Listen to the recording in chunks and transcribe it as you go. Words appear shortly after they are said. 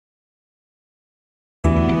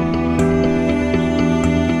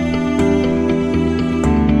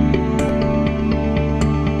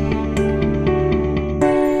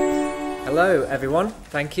Hello everyone,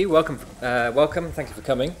 thank you, welcome, thank you for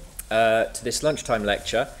coming to this lunchtime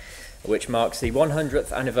lecture which marks the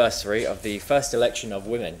 100th anniversary of the first election of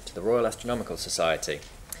women to the Royal Astronomical Society.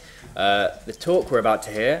 The talk we're about to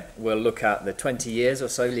hear will look at the 20 years or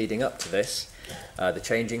so leading up to this, the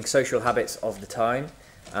changing social habits of the time,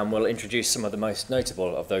 and we'll introduce some of the most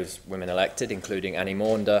notable of those women elected, including Annie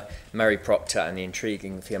Maunder, Mary Proctor and the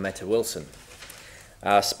intriguing Fiammetta Wilson.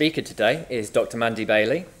 Our speaker today is Dr. Mandy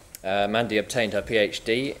Bailey. Mandy obtained her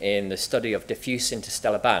PhD in the study of diffuse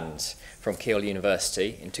interstellar bands from Keele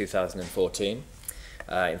University in 2014,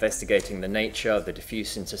 investigating the nature of the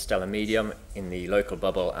diffuse interstellar medium in the local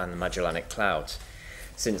bubble and the Magellanic Clouds.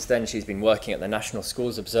 Since then, she's been working at the National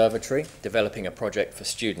Schools Observatory, developing a project for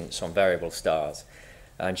students on variable stars,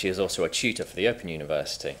 and she is also a tutor for the Open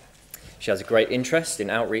University. She has a great interest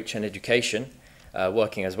in outreach and education,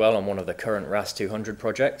 working as well on one of the current RAS 200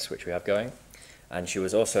 projects, which we have going. And she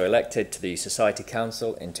was also elected to the Society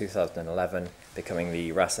Council in 2011, becoming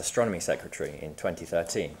the RAS Astronomy Secretary in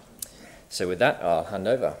 2013. So with that, I'll hand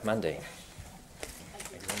over. Mandy.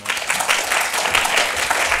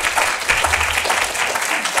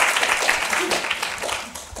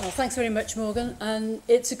 Well, thanks very much, Morgan. And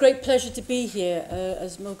it's a great pleasure to be here.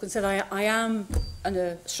 As Morgan said, I am an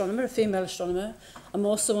astronomer, a female astronomer. I'm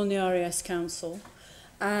also on the RAS Council.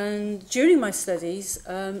 And during my studies,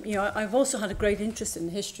 I've also had a great interest in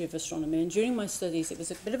the history of astronomy. And during my studies, it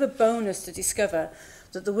was a bit of a bonus to discover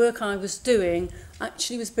that the work I was doing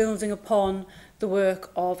actually was building upon the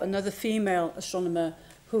work of another female astronomer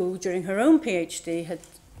who, during her own PhD, had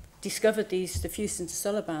discovered these diffuse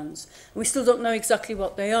interstellar bands. And we still don't know exactly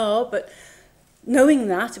what they are, but knowing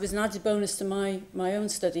that, it was an added bonus to my own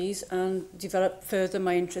studies and developed further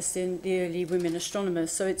my interest in the early women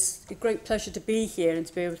astronomers. So it's a great pleasure to be here and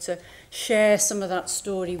to be able to share some of that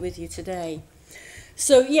story with you today.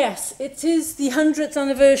 So yes, it is the 100th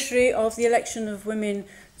anniversary of the election of women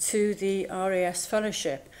to the RAS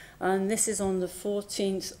Fellowship. And this is on the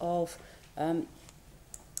 14th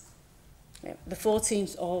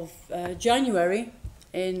of January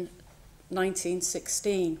in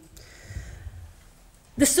 1916.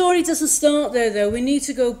 The story doesn't start there, though. We need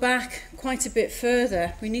to go back quite a bit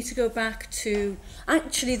further. We need to go back to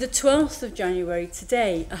actually the 12th of January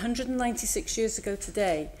today, 196 years ago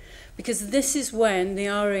today, because this is when the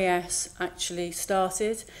RAS actually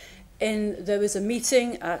started. There was a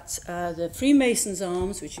meeting at the Freemasons'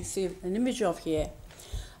 Arms, which you see an image of here,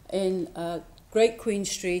 in Great Queen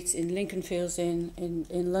Street in Lincoln Fields in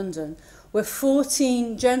London, where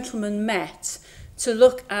 14 gentlemen met to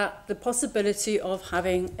look at the possibility of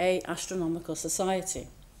having an astronomical society.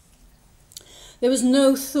 There was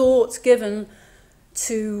no thought given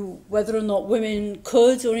to whether or not women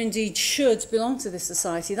could or indeed should belong to this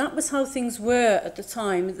society. That was how things were at the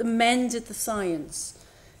time. The men did the science.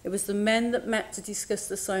 It was the men that met to discuss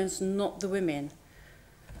the science, not the women.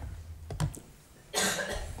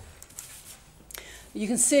 You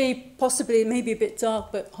can see, possibly it may be a bit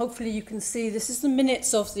dark, but hopefully you can see, this is the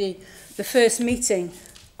minutes of the first meeting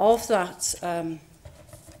of that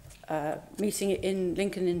meeting in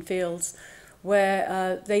Lincoln Inn Fields,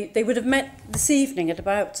 where they would have met this evening at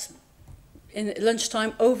about in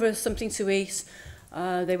lunchtime over something to eat.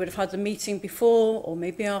 They would have had the meeting before or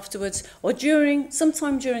maybe afterwards or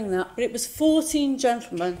sometime during that, but it was 14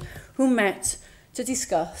 gentlemen who met to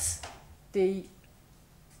discuss the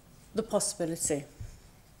possibility.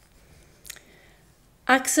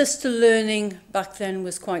 Access to learning back then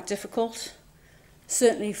was quite difficult,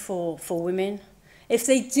 certainly for women. If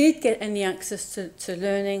they did get any access to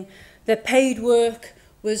learning, their paid work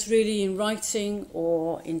was really in writing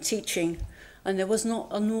or in teaching, and there was not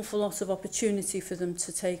an awful lot of opportunity for them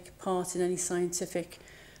to take part in any scientific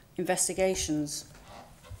investigations.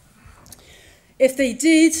 If they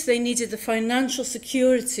did, they needed the financial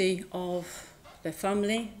security of their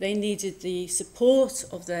family, they needed the support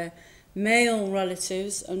of their male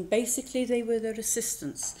relatives, and basically they were their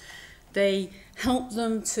assistants. They helped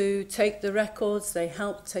them to take the records, they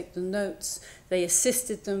helped take the notes, they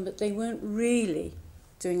assisted them, but they weren't really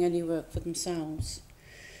doing any work for themselves.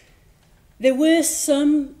 There were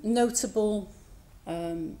some notable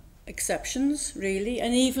exceptions, really,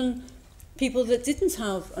 and even people that didn't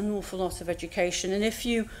have an awful lot of education. And if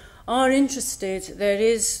you are interested, there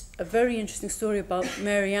is a very interesting story about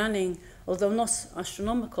Mary Anning. Although not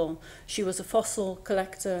astronomical, she was a fossil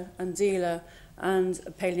collector and dealer and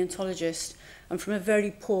a paleontologist, and from a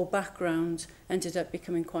very poor background ended up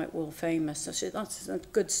becoming quite world famous. So that's a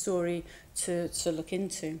good story to look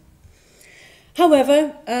into.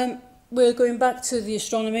 However, we're going back to the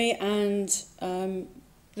astronomy and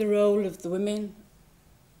the role of the women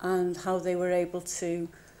and how they were able to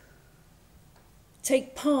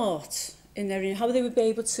take part in their, how they would be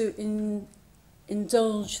able to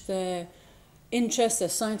indulge their interest, their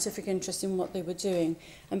scientific interest in what they were doing.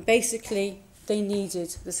 And basically, they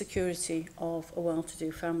needed the security of a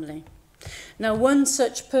well-to-do family. Now, one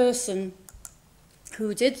such person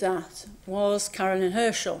who did that was Caroline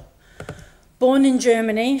Herschel. Born in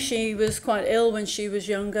Germany, she was quite ill when she was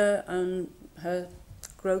younger, and her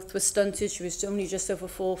growth was stunted. She was only just over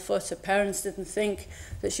 4 foot. Her parents didn't think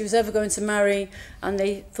that she was ever going to marry, and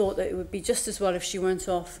they thought that it would be just as well if she went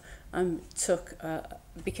off and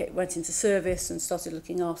went into service and started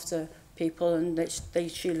looking after people, and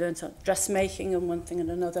she learned dressmaking and one thing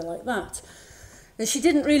and another like that. And she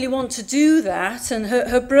didn't really want to do that, and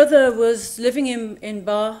her brother was living in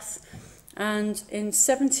Bath, and in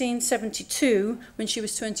 1772, when she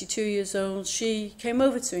was 22 years old, she came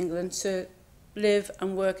over to England to live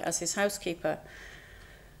and work as his housekeeper.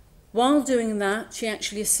 While doing that, she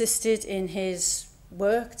actually assisted in his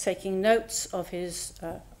work, taking notes of his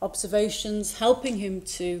observations, helping him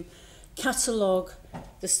to catalogue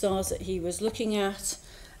the stars that he was looking at,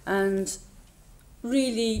 and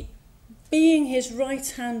really being his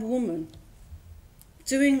right-hand woman,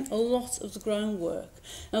 doing a lot of the groundwork.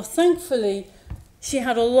 Now, thankfully, she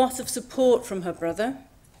had a lot of support from her brother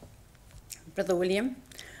William,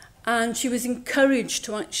 and she was encouraged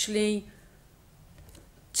to actually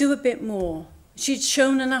do a bit more. She'd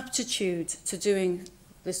shown an aptitude to doing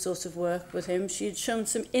this sort of work with him. She had shown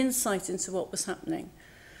some insight into what was happening.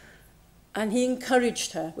 And he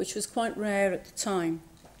encouraged her, which was quite rare at the time.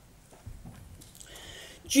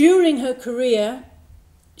 During her career,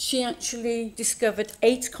 she actually discovered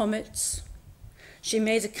 8 comets. She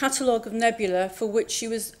made a catalogue of nebula for which she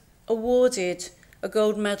was awarded a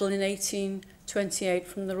gold medal in 1828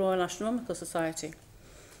 from the Royal Astronomical Society.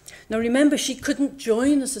 Now remember, she couldn't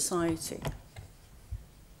join the society.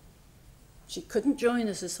 She couldn't join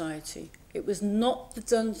the society. It was not the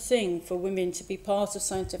done thing for women to be part of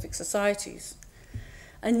scientific societies.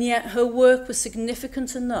 And yet her work was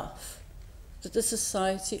significant enough that the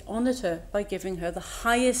society honoured her by giving her the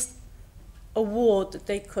highest award that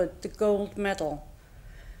they could, the gold medal.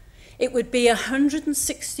 It would be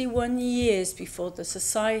 161 years before the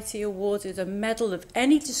society awarded a medal of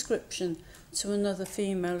any description to another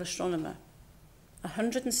female astronomer.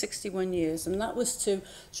 161 years, and that was to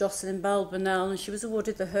Jocelyn Bell Burnell, and she was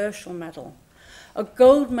awarded the Herschel Medal. A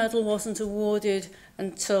gold medal wasn't awarded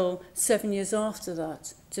until 7 years after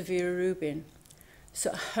that to Vera Rubin.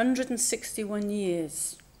 So 161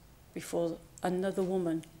 years before another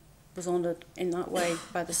woman was honoured in that way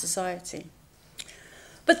by the society.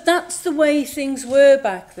 But that's the way things were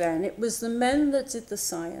back then. It was the men that did the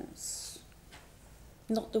science,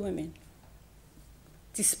 not the women.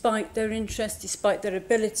 Despite their interest, despite their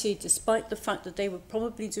ability, despite the fact that they were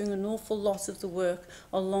probably doing an awful lot of the work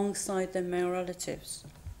alongside their male relatives.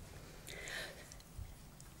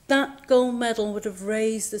 That gold medal would have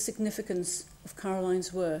raised the significance of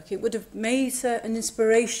Caroline's work. It would have made her an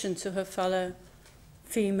inspiration to her fellow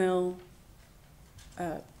female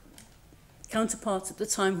counterparts at the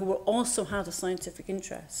time who also had a scientific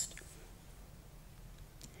interest.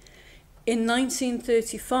 In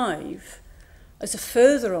 1935, as a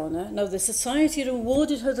further honour, now the society had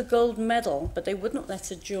awarded her the gold medal, but they would not let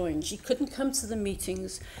her join. She couldn't come to the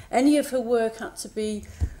meetings. Any of her work had to be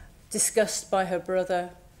discussed by her brother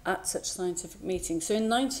at such scientific meetings. So in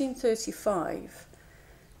 1935,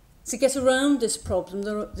 to get around this problem,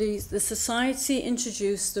 the society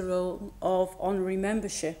introduced the role of honorary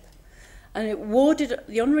membership, and it awarded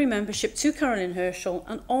the honorary membership to Caroline Herschel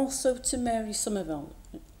and also to Mary Somerville.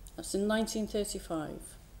 That's in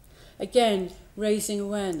 1935. Again, raising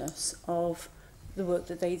awareness of the work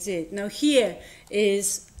that they did. Now here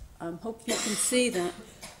is, hope you can see that,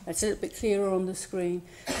 it's a little bit clearer on the screen.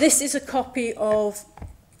 This is a copy of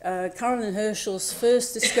Caroline Herschel's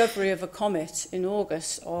first discovery of a comet in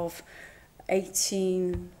August of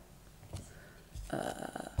 18...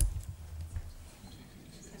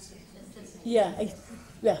 yeah,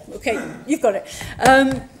 okay, you've got it.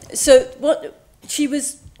 So what she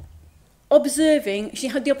was observing, she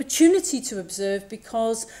had the opportunity to observe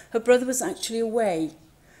because her brother was actually away.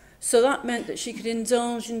 So that meant that she could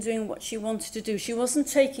indulge in doing what she wanted to do. She wasn't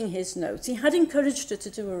taking his notes. He had encouraged her to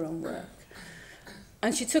do her own work.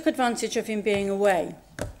 And she took advantage of him being away.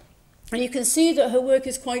 And you can see that her work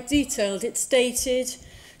is quite detailed. It's dated.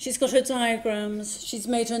 She's got her diagrams. She's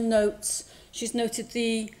made her notes. She's noted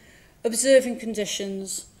the observing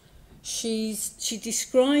conditions. She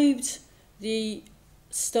described the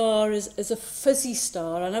star as a fuzzy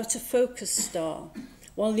star, an out-of-focus star,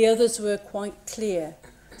 while the others were quite clear.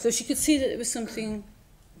 So she could see that there was something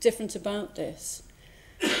different about this.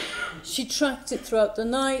 She tracked it throughout the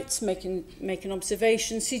night, making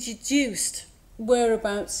observations. She deduced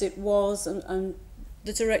whereabouts it was and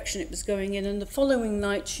the direction it was going in. And the following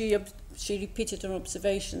night, she repeated her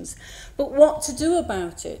observations. But what to do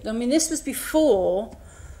about it? I mean, this was before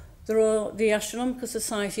the Astronomical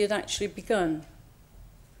Society had actually begun.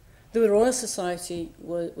 The Royal Society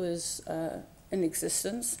was in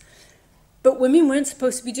existence, but women weren't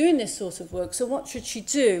supposed to be doing this sort of work. So what should she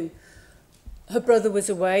do? Her brother was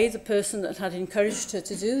away, the person that had encouraged her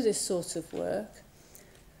to do this sort of work.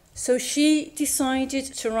 So she decided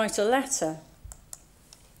to write a letter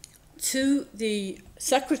to the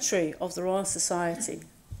Secretary of the Royal Society,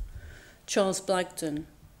 Charles Blagden.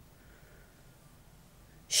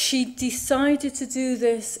 She decided to do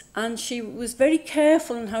this, and she was very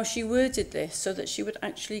careful in how she worded this so that she would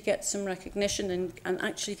actually get some recognition and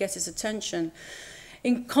actually get his attention.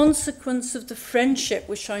 In consequence of the friendship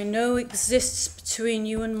which I know exists between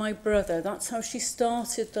you and my brother, that's how she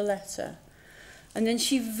started the letter. And then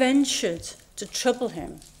she ventured to trouble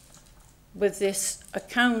him with this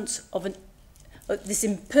account of this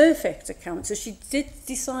imperfect account. So she did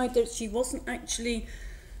decide that she wasn't actually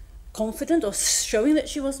confident, or showing that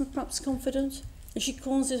she wasn't perhaps confident, and she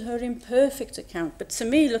calls it her imperfect account. But to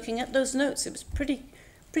me, looking at those notes, it was pretty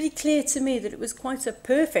clear to me that it was quite a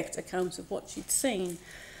perfect account of what she'd seen.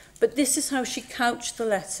 But this is how she couched the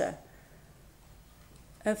letter.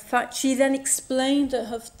 In fact, she then explained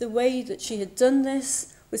that the way that she had done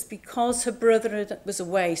this was because her brother was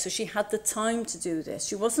away, so she had the time to do this.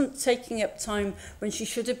 She wasn't taking up time when she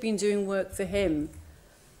should have been doing work for him.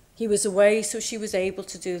 He was away, so she was able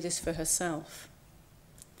to do this for herself.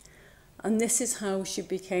 And this is how she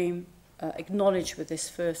became acknowledged with this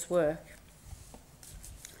first work.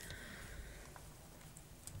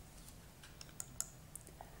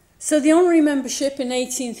 So the honorary membership in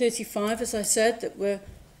 1835, as I said, that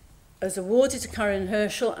was awarded to Karen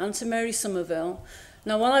Herschel and to Mary Somerville.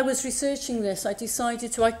 Now, while I was researching this, I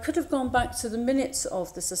could have gone back to the minutes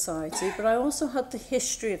of the Society, but I also had the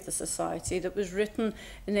history of the Society that was written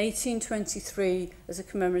in 1823 as a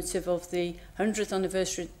commemorative of the 100th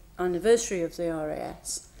anniversary of the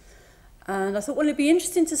RAS. And I thought, well, it'd be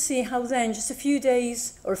interesting to see how then, just a few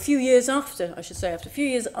years after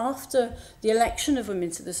the election of women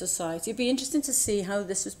to the Society, it'd be interesting to see how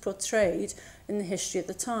this was portrayed in the history at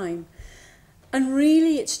the time. And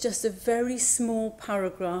really, it's just a very small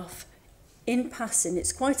paragraph in passing.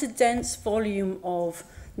 It's quite a dense volume of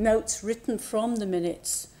notes written from the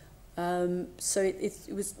minutes. So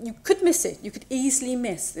you could miss it. You could easily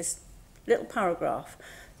miss this little paragraph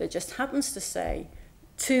that just happens to say,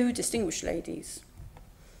 2 distinguished ladies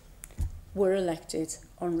were elected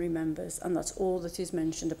honorary members, and that's all that is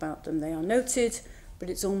mentioned about them. They are noted, but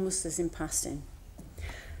it's almost as in passing.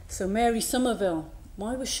 So Mary Somerville,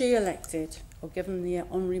 why was she elected or given the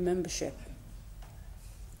honorary membership?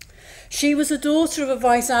 She was a daughter of a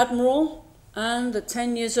vice admiral, and at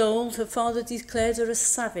 10 years old, her father declared her a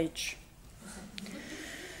savage.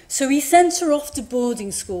 So he sent her off to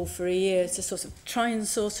boarding school for a year to sort of try and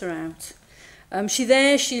sort her out. She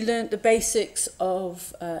learnt the basics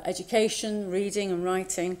of education, reading and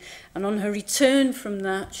writing, and on her return from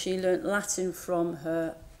that, she learnt Latin from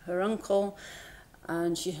her uncle,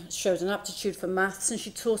 and she showed an aptitude for maths, and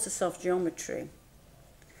she taught herself geometry.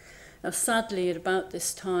 Now, sadly, at about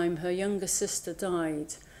this time, her younger sister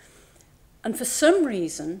died, and for some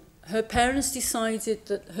reason, her parents decided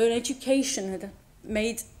that her education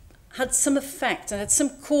had some effect and had some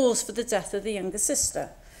cause for the death of the younger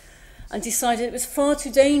sister, and decided it was far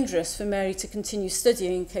too dangerous for Mary to continue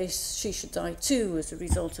studying in case she should die too as a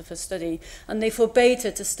result of her study, and they forbade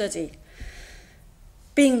her to study.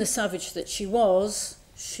 Being the savage that she was,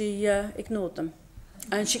 she ignored them.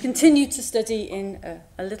 And she continued to study in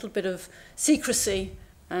a little bit of secrecy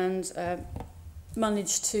and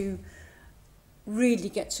managed to really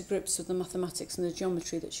get to grips with the mathematics and the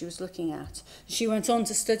geometry that she was looking at. She went on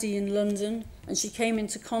to study in London, and she came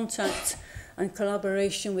into contact and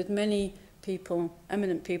collaboration with many people,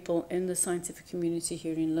 eminent people in the scientific community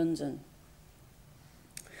here in London.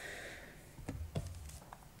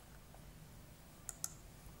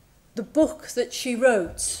 The book that she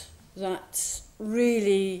wrote that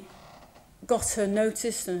really got her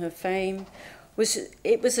noticed and her fame was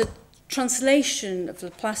a translation of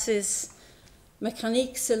Laplace's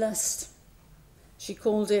Mécanique Céleste. She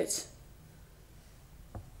called it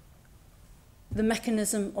The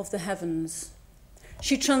Mechanism of the Heavens.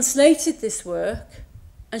 She translated this work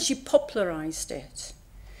and she popularized it.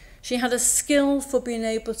 She had a skill for being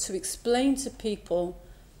able to explain to people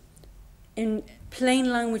in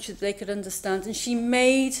plain language that they could understand, and she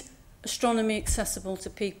made astronomy accessible to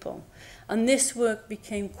people. And this work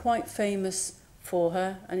became quite famous for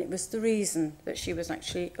her, and it was the reason that she was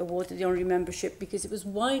actually awarded the honorary membership, because it was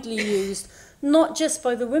widely used, not just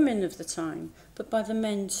by the women of the time, but by the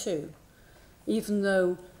men too, even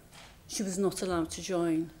though she was not allowed to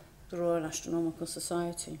join the Royal Astronomical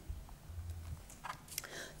Society.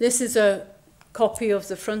 This is a copy of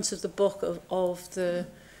the front of the book of the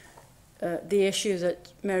issue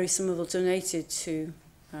that Mary Somerville donated to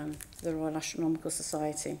the Royal Astronomical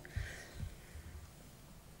Society.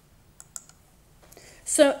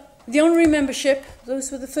 So the honorary membership,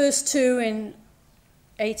 those were the first two in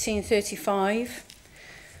 1835,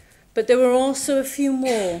 but there were also a few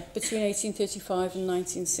more between 1835 and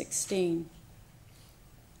 1916.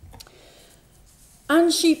 Anne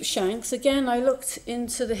Sheepshanks, again, I looked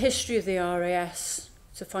into the history of the RAS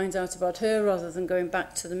to find out about her rather than going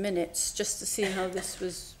back to the minutes, just to see how this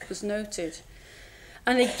was noted.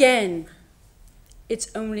 And again, it's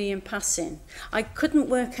only in passing. I couldn't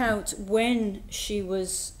work out when she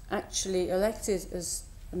was actually elected as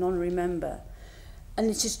an honorary member, and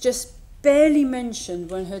it is just barely mentioned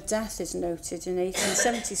when her death is noted in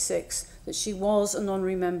 1876 that she was an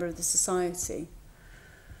honorary member of the society.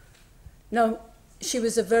 Now, she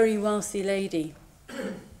was a very wealthy lady,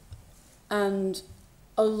 and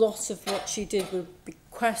a lot of what she did were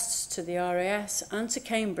bequests to the RAS and to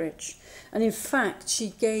Cambridge. And in fact,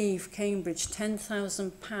 she gave Cambridge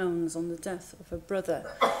 £10,000 on the death of her brother,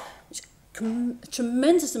 which is a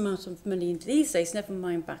tremendous amount of money these days, never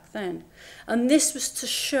mind back then. And this was to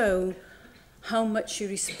show how much she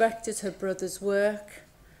respected her brother's work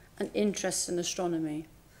and interest in astronomy.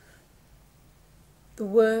 The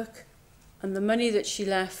work and the money that she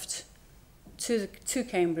left to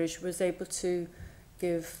Cambridge was able to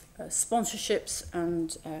give sponsorships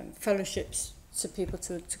and fellowships to people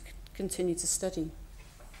to continue to study.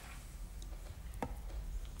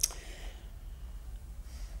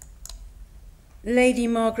 Lady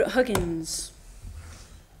Margaret Huggins.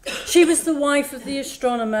 She was the wife of the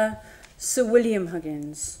astronomer Sir William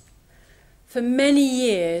Huggins. For many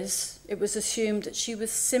years, it was assumed that she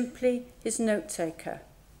was simply his note-taker.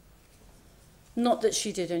 Not that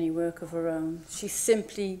she did any work of her own. She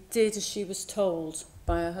simply did as she was told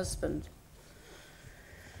by her husband.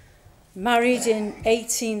 Married in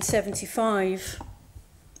 1875,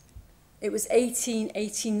 it was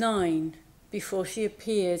 1889 before she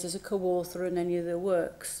appeared as a co-author in any of their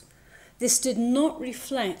works. This did not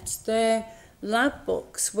reflect their lab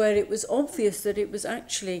books, where it was obvious that it was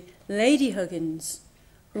actually Lady Huggins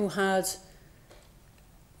who had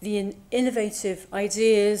the innovative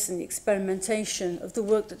ideas and the experimentation of the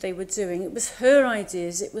work that they were doing. It was her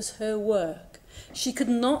ideas, it was her work. She could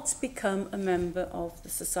not become a member of the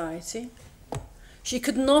society. She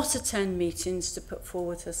could not attend meetings to put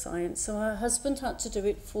forward her science, so her husband had to do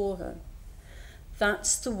it for her.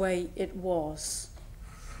 That's the way it was.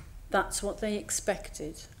 That's what they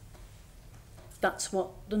expected. That's what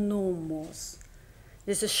the norm was.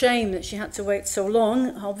 It's a shame that she had to wait so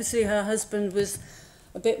long. Obviously, her husband was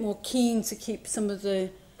a bit more keen to keep some of the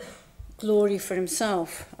glory for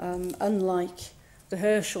himself, unlike the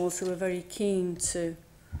Herschels, who were very keen to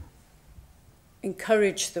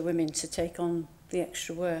encourage the women to take on the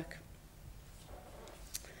extra work.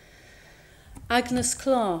 Agnes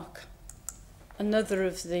Clark, another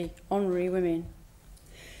of the honorary women.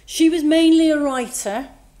 She was mainly a writer,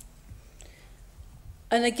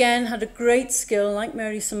 and again had a great skill, like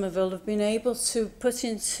Mary Somerville, of being able to put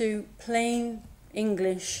into plain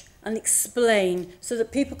English and explain so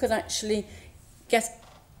that people could actually get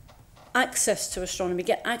access to astronomy,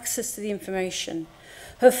 get access to the information.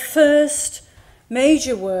 Her first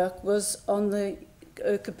major work was on the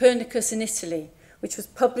Copernicus in Italy, which was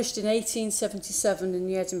published in 1877 in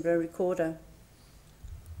the Edinburgh Recorder.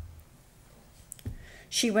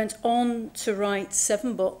 She went on to write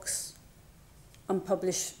 7 books and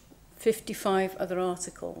publish 55 other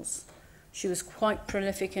articles. She was quite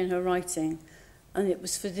prolific in her writing, and it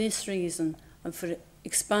was for this reason and for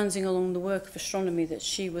expanding along the work of astronomy that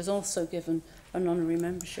she was also given an honorary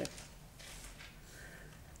membership.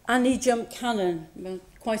 Annie Jump Cannon,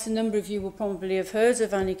 quite a number of you will probably have heard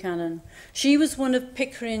of Annie Cannon. She was one of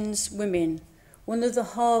Pickering's women, one of the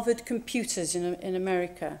Harvard computers in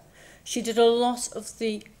America. She did a lot of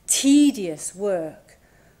the tedious work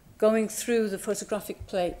going through the photographic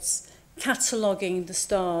plates, cataloguing the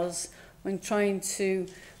stars when trying to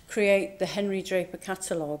create the Henry Draper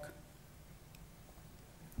catalogue.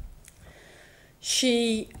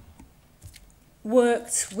 She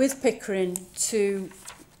worked with Pickering to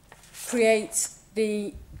create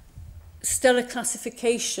the stellar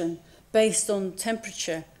classification based on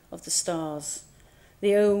temperature of the stars.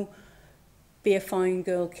 The "Oh, be a fine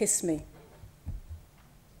girl, kiss me."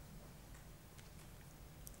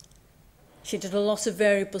 She did a lot of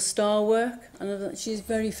variable star work, and she's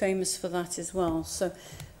very famous for that as well. So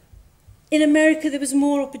in America, there was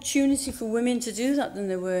more opportunity for women to do that than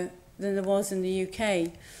there was in the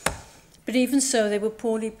UK. But even so, they were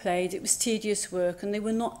poorly paid, it was tedious work, and they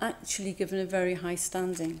were not actually given a very high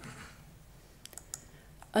standing.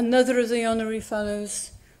 Another of the honorary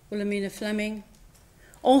fellows, Wilhelmina Fleming,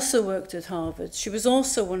 also worked at Harvard. She was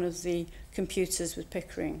also one of the computers with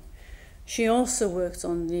Pickering. She also worked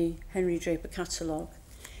on the Henry Draper catalogue.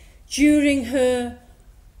 During her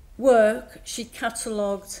work, she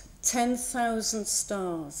catalogued 10,000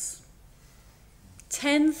 stars.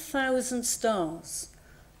 10,000 stars.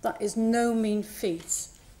 That is no mean feat.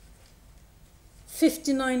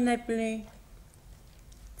 59 nebulae,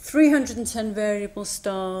 310 variable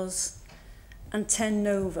stars, and 10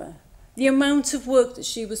 nova. The amount of work that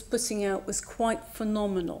she was putting out was quite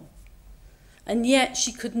phenomenal. And yet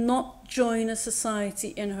she could not join a society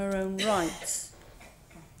in her own right.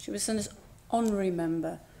 She was an honorary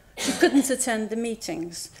member. She couldn't attend the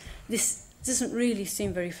meetings. This doesn't really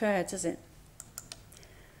seem very fair, does it?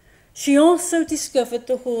 She also discovered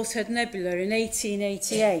the Horsehead Nebula in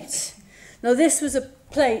 1888. Now, this was a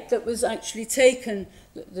plate that was actually taken,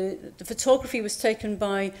 the photography was taken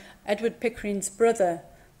by Edward Pickering's brother,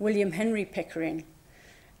 William Henry Pickering,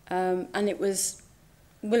 and it was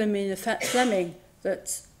Wilhelmina Fleming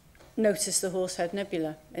that noticed the Horsehead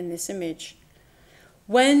Nebula in this image.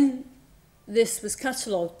 When this was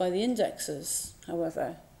catalogued by the indexers,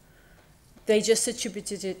 however, they just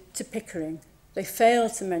attributed it to Pickering. They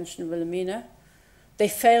failed to mention Wilhelmina. They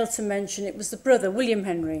failed to mention it was the brother, William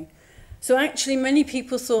Henry. So actually many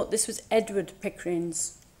people thought this was Edward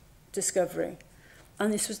Pickering's discovery,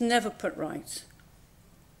 and this was never put right.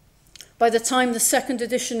 By the time the second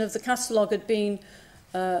edition of the catalogue had been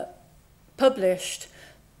published,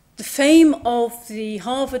 the fame of the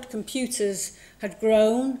Harvard computers had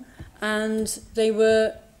grown, and they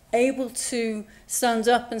were able to stand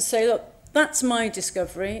up and say, look, that's my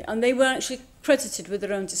discovery, and they were actually credited with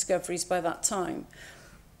their own discoveries by that time.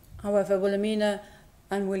 However, Wilhelmina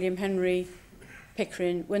and William Henry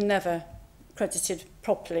Pickering were never credited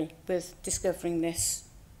properly with discovering this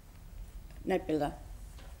nebula.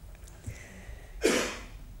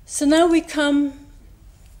 So now we come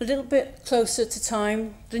a little bit closer to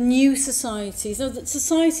time, the new societies. Now, the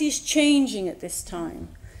society is changing at this time.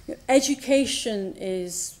 Education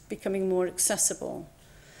is becoming more accessible.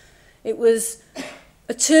 It was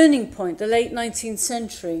a turning point, the late 19th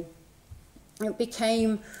century. It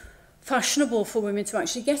became fashionable for women to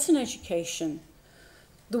actually get an education.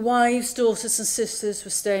 The wives, daughters and sisters were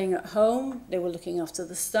staying at home. They were looking after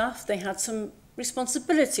the staff. They had some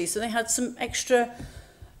responsibility, so they had some extra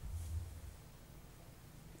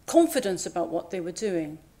confidence about what they were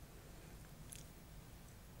doing.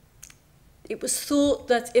 It was thought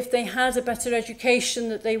that if they had a better education,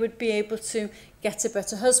 that they would be able to get a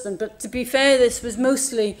better husband. But to be fair, this was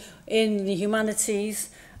mostly in the humanities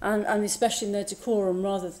and especially in their decorum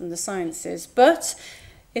rather than the sciences. But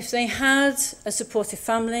if they had a supportive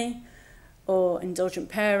family or indulgent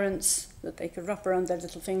parents that they could wrap around their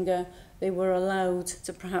little finger, they were allowed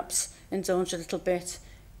to perhaps indulge a little bit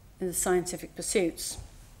in the scientific pursuits.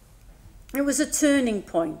 It was a turning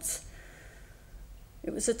point.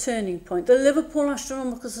 It was a turning point. The Liverpool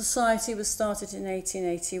Astronomical Society was started in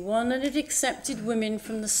 1881, and it accepted women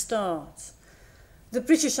from the start. The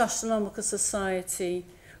British Astronomical Society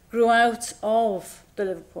grew out of the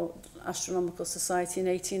Liverpool Astronomical Society in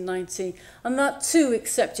 1890, and that too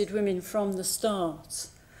accepted women from the start.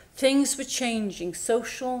 Things were changing.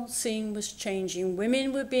 Social scene was changing.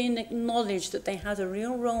 Women were being acknowledged that they had a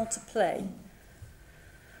real role to play.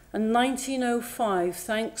 And 1905,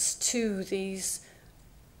 thanks to these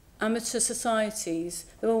amateur societies,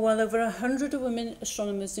 there were well over 100 women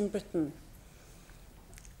astronomers in Britain.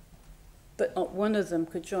 But not one of them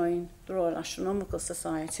could join the Royal Astronomical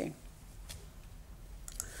Society.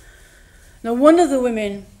 Now, one of the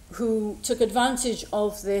women who took advantage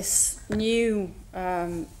of this new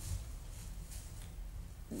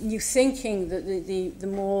thinking, that the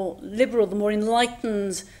more liberal, the more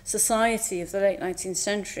enlightened society of the late 19th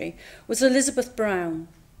century, was Elizabeth Brown.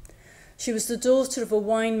 She was the daughter of a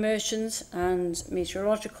wine merchant and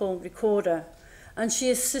meteorological recorder, and she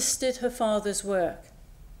assisted her father's work.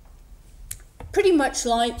 Pretty much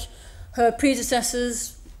like her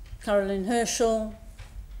predecessors, Caroline Herschel,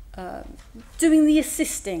 doing the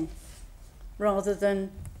assisting rather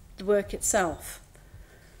than the work itself.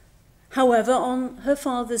 However, on her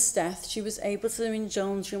father's death, she was able to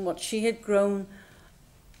indulge in what she had grown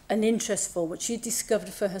an interest for, what she had discovered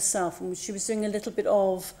for herself, and what she was doing a little bit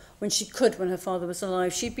of when she could, when her father was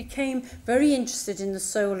alive. She became very interested in the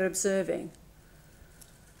solar observing.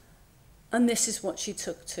 And this is what she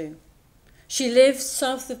took to. She lived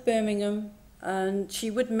south of Birmingham, and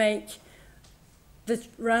she would make the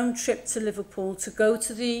round trip to Liverpool to go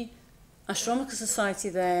to the Astronomical Society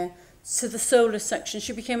there, to the solar section.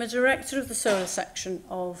 She became a director of the solar section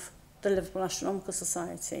of the Liverpool Astronomical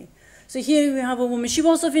Society. So here we have a woman, she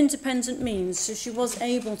was of independent means, so she was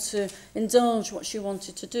able to indulge what she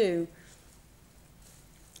wanted to do.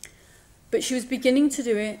 But she was beginning to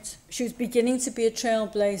do it. She was beginning to be a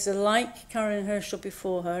trailblazer like Karen Herschel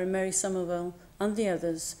before her and Mary Somerville and the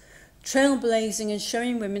others, trailblazing and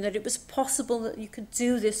showing women that it was possible that you could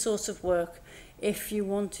do this sort of work if you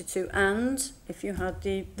wanted to, and if you had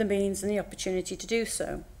the means and the opportunity to do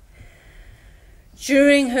so.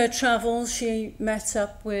 During her travels, she met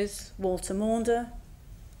up with Walter Maunder,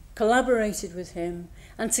 collaborated with him,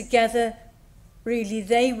 and together, really,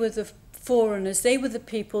 they were the forerunners, they were the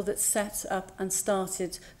people that set up and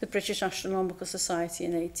started the British Astronomical Society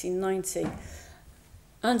in 1890.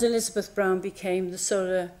 And Elizabeth Brown became the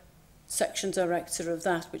solar section director of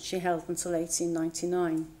that, which she held until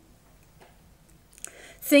 1899.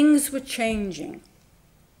 Things were changing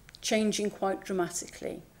quite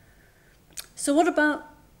dramatically. So what about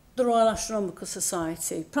the Royal Astronomical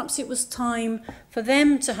Society? Perhaps it was time for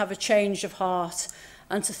them to have a change of heart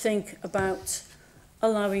and to think about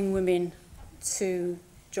allowing women to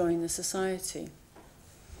join the society.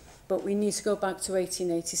 But we need to go back to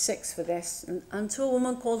 1886 for this, and to a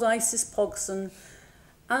woman called Isis Pogson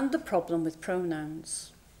and the problem with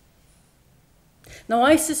pronouns. Now,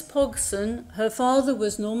 Isis Pogson, her father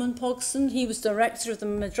was Norman Pogson. He was director of the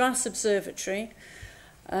Madras Observatory,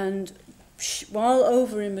 and while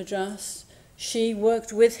over in Madras, she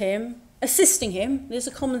worked with him, assisting him. There's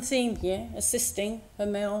a common theme here, assisting her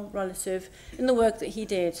male relative in the work that he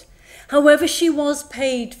did. However, she was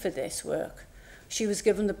paid for this work. She was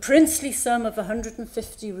given the princely sum of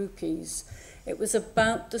 150 rupees. It was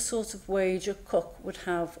about the sort of wage a cook would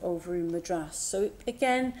have over in Madras. So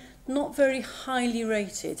again, not very highly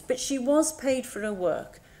rated, but she was paid for her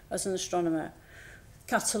work as an astronomer,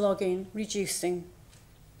 cataloguing, reducing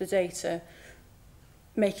the data,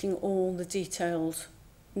 making all the detailed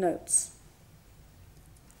notes.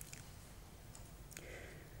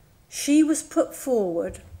 She was put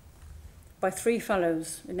forward by 3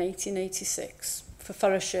 fellows in 1886 for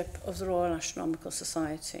fellowship of the Royal Astronomical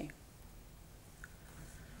Society.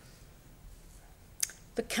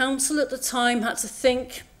 The council at the time had to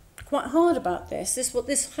think quite hard about this.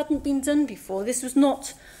 This hadn't been done before. This was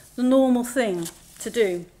not the normal thing to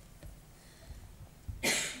do.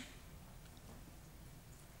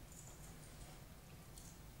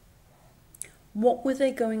 What were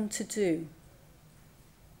they going to do?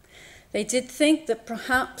 They did think that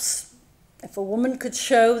perhaps if a woman could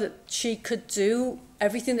show that she could do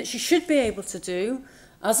everything that she should be able to do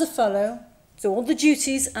as a fellow, do all the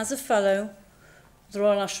duties as a fellow of the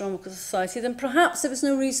Royal Astronomical Society, then perhaps there was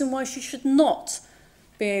no reason why she should not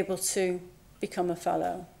be able to become a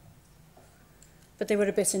fellow. But they were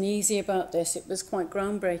a bit uneasy about this. It was quite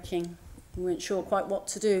groundbreaking. They weren't sure quite what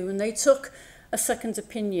to do, and they took a second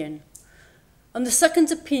opinion. And the second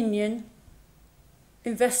opinion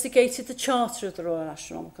investigated the Charter of the Royal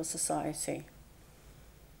Astronomical Society.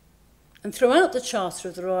 And throughout the Charter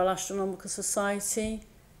of the Royal Astronomical Society,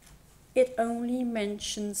 it only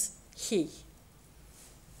mentions he,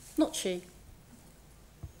 not she.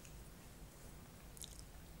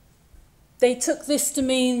 They took this to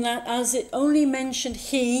mean that as it only mentioned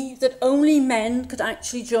he, that only men could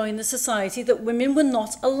actually join the society, that women were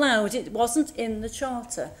not allowed. It wasn't in the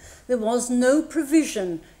Charter. There was no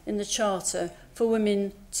provision in the Charter for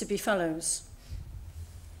women to be fellows.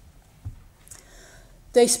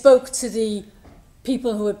 They spoke to the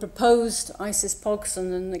people who had proposed Isis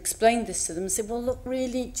Pogson and explained this to them and said, well, look,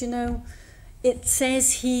 really, do you know, it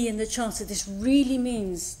says he in the Charter. This really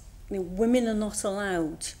means, you know, women are not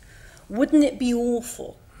allowed. Wouldn't it be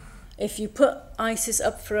awful if you put Isis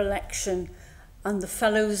up for election and the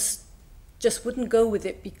fellows just wouldn't go with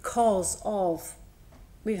it because of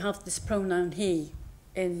we have this pronoun he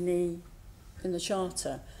in the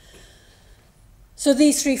Charter? So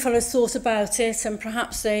these 3 fellows thought about it, and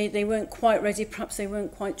perhaps they weren't quite ready, perhaps they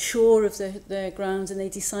weren't quite sure of their grounds, and they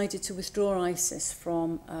decided to withdraw Isis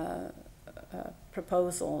from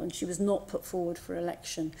proposal, and she was not put forward for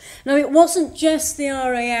election. Now, it wasn't just the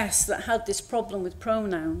RAS that had this problem with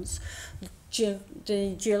pronouns.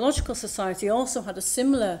 The Geological Society also had a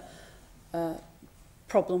similar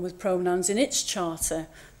problem with pronouns in its charter,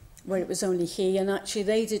 where it was only he, and actually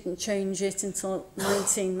they didn't change it until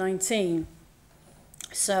 1919.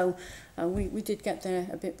 So we did get there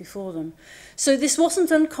a bit before them. So this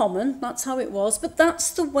wasn't uncommon, that's how it was, but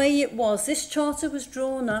that's the way it was. This charter was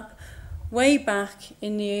drawn up way back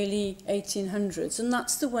in the early 1800s, and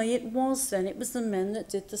that's the way it was then. It was the men that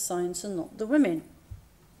did the science and not the women.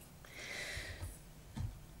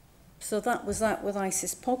 So that was that with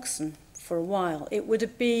Isis Pogson for a while. It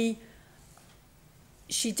would be,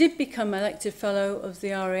 she did become elected fellow of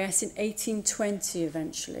the RAS in 1820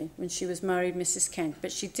 eventually, when she was married Mrs. Kent,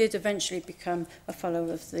 but she did eventually become a fellow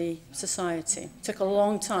of the society. It took a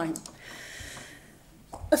long time.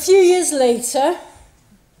 A few years later,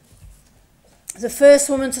 the first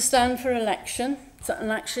woman to stand for election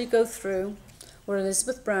and actually go through were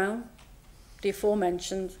Elizabeth Brown, the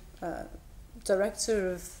aforementioned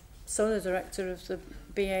solar director of the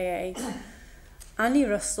BAA, Annie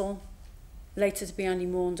Russell, later to be Annie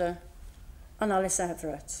Maunder, and Alice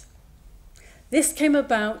Everett. This came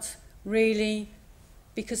about really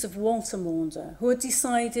because of Walter Maunder, who had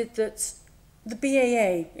decided that the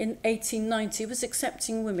BAA in 1890 was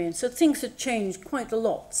accepting women. So things had changed quite a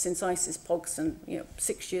lot since Isis Pogson,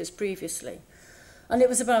 6 years previously. And it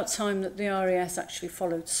was about time that the RAS actually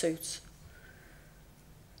followed suit.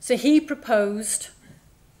 So he proposed,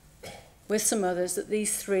 with some others, that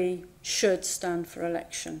these three should stand for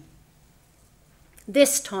election.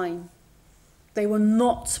 This time, they were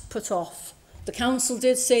not put off. The council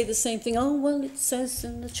did say the same thing. Oh, well, it says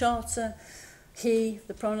in the charter, he,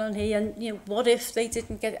 the pronoun he, and what if they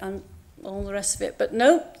didn't get it, and all the rest of it. But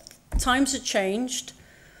no, times had changed.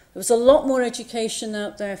 There was a lot more education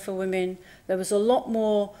out there for women. There was a lot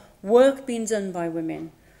more work being done by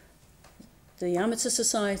women. The amateur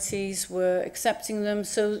societies were accepting them,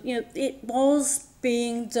 so it was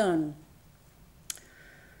being done.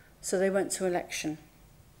 So they went to election.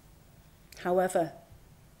 However,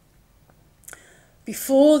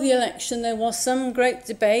 before the election, there was some great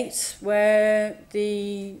debate where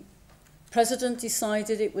the president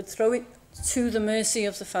decided it would throw it to the mercy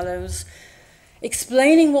of the fellows,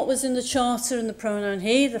 explaining what was in the charter and the pronoun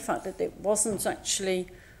he, the fact that it wasn't actually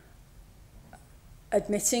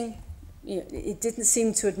admitting, it didn't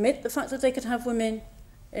seem to admit the fact that they could have women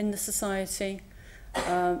in the society.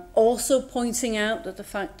 Also pointing out that the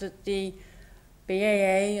fact that the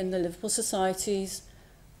BAA and the Liverpool societies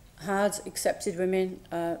had accepted women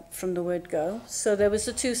from the word go. So there was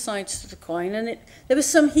the two sides to the coin, and there was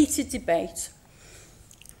some heated debate,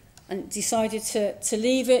 and decided to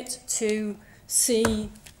leave it to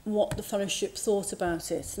see what the fellowship thought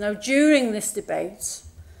about it. Now, during this debate,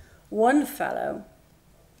 one fellow,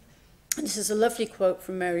 and this is a lovely quote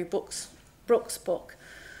from Mary Brooks' book,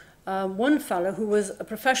 one fellow who was a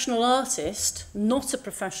professional artist, not a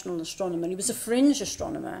professional astronomer, he was a fringe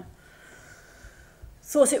astronomer,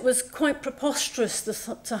 thought it was quite preposterous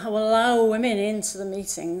to allow women into the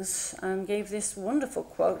meetings, and gave this wonderful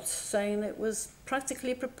quote saying it was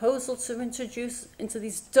practically a proposal to introduce into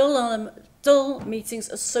these dull meetings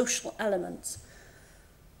a social element.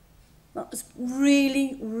 That was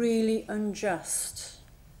really, really unjust.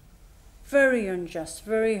 Very unjust,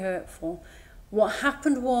 very hurtful. What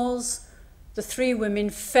happened was the three women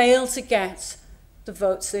failed to get the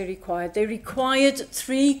votes they required. They required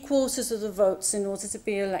 3/4 of the votes in order to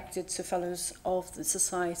be elected to fellows of the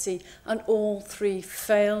society, and all three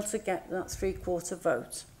failed to get that 3/4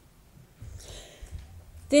 vote.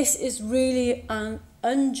 This is really an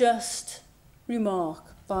unjust remark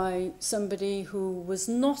by somebody who was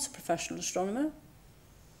not a professional astronomer,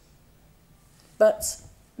 but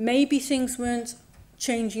maybe things weren't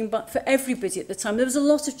changing but for everybody at the time. There was a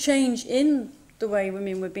lot of change in the way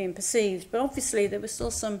women were being perceived, but obviously there were still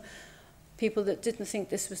some people that didn't think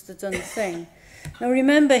this was the done thing. Now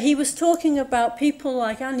remember, he was talking about people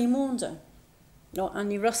like Annie Maunder, or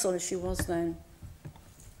Annie Russell as she was then.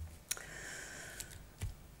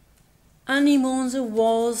 Annie Maunder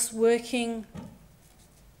was working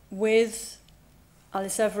with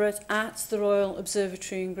Alice Everett at the Royal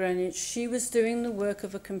Observatory in Greenwich. She was doing the work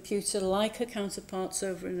of a computer like her counterparts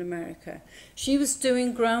over in America. She was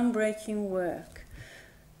doing groundbreaking work.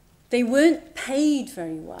 They weren't paid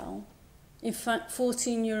very well. In fact,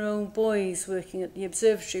 14-year-old boys working at the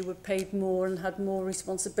observatory were paid more and had more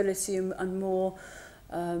responsibility and more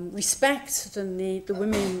respect than the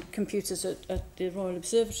women computers at the Royal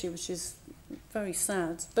Observatory, which is very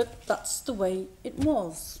sad, but that's the way it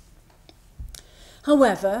was.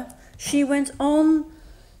 However, she went on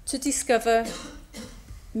to discover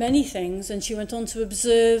many things, and she went on to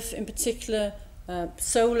observe, in particular,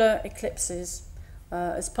 solar eclipses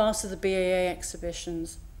as part of the BAA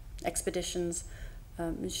expeditions.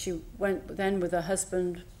 She went then with her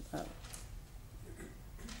husband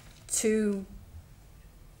to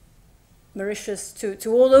Mauritius,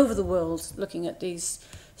 to all over the world, looking at these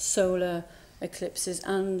solar eclipses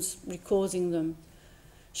and recording them.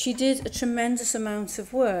 She did a tremendous amount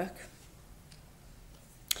of work.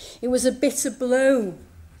 It was a bitter blow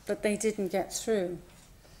that they didn't get through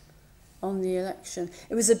on the election.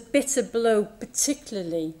 It was a bitter blow,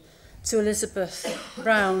 particularly to Elizabeth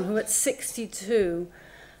Brown, who at 62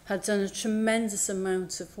 had done a tremendous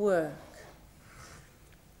amount of work.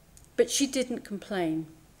 But she didn't complain.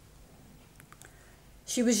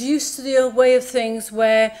 She was used to the old way of things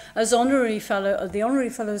where, as the honorary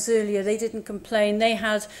fellows earlier, they didn't complain. They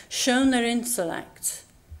had shown their intellect.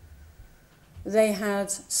 They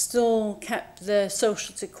had still kept their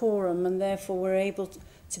social decorum and therefore were able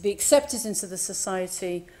to be accepted into the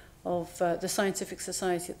society of the scientific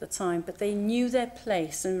society at the time. But they knew their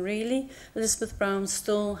place, and really Elizabeth Brown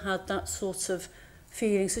still had that sort of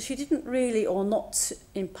feeling. So she didn't really, or not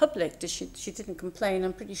in public, she didn't complain.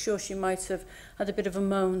 I'm pretty sure she might have had a bit of a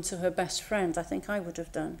moan to her best friend. I think I would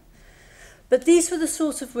have done. But these were the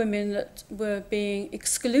sort of women that were being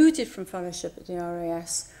excluded from fellowship at the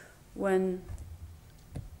RAS when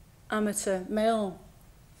amateur male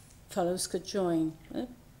fellows could join.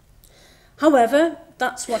 However,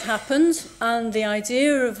 that's what happened, and the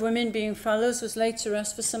idea of women being fellows was laid to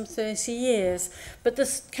rest for some 30 years. But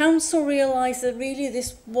the council realised that really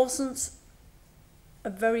this wasn't a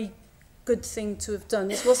very good thing to have done.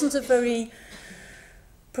 This wasn't a very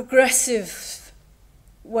progressive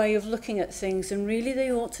way of looking at things, and really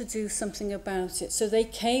they ought to do something about it. So they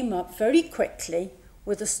came up very quickly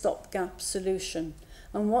with a stopgap solution.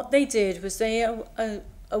 And what they did was they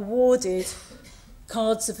awarded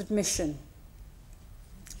cards of admission.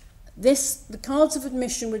 The cards of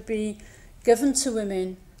admission would be given to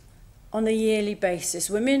women on a yearly basis.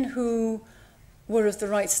 Women who were of the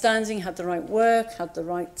right standing, had the right work, had the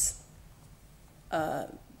right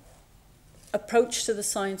approach to the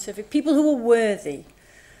scientific, people who were worthy.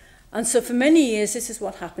 And so for many years, this is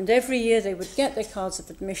what happened. Every year they would get their cards of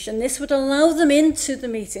admission. This would allow them into the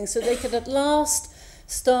meeting so they could at last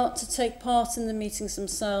start to take part in the meetings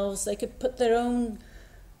themselves. They could put their own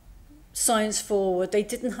science forward. They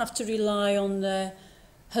didn't have to rely on their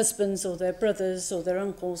husbands or their brothers or their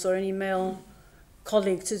uncles or any male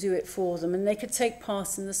colleague to do it for them, and they could take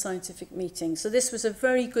part in the scientific meeting. So this was a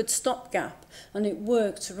very good stopgap, and it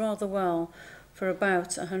worked rather well for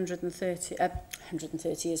about 130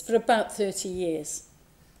 years, for about 30 years.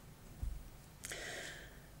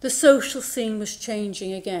 The social scene was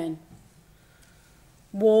changing again.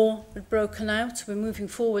 War had broken out. We're moving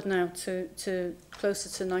forward now to closer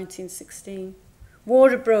to 1916. War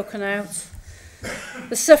had broken out.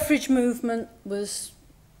 The suffrage movement was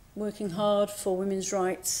working hard for women's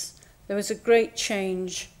rights. There was a great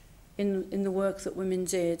change in the work that women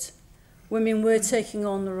did. Women were taking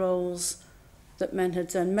on the roles that men had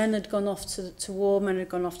done. Men had gone off to war, men had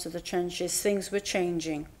gone off to the trenches. Things were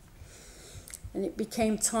changing. And it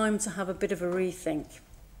became time to have a bit of a rethink.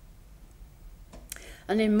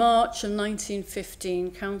 And in March of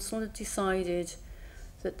 1915, Council had decided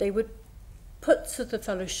that they would put to the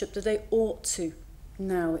fellowship that they ought to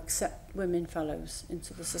now accept women fellows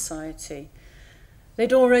into the society.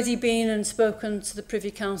 They'd already been and spoken to the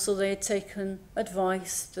Privy Council. They had taken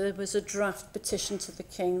advice. There was a draft petition to the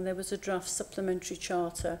King. There was a draft supplementary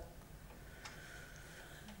charter.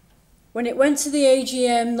 When it went to the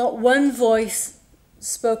AGM, not one voice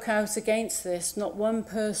spoke out against this. Not one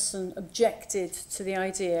person objected to the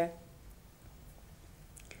idea.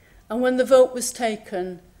 And when the vote was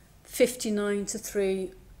taken,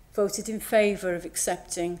 59-3 voted in favour of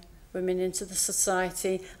accepting women into the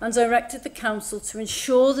society and directed the council to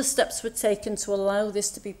ensure the steps were taken to allow this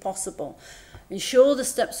to be possible. Ensure the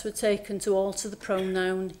steps were taken to alter the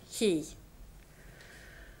pronoun he.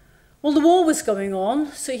 Well, the war was going on,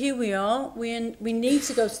 so here we are. We need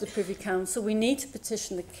to go to the Privy Council. We need to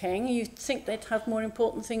petition the King. You'd think they'd have more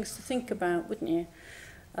important things to think about, wouldn't you?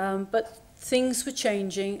 But things were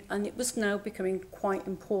changing, and it was now becoming quite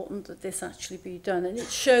important that this actually be done. And it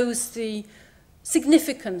shows the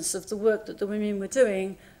significance of the work that the women were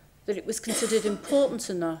doing, that it was considered important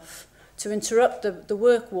enough to interrupt the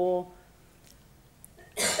work war,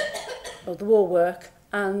 or the war work,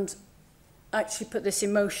 and actually put this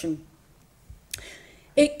in motion.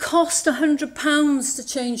 It cost £100 to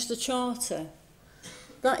change the charter.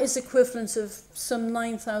 That is equivalent of some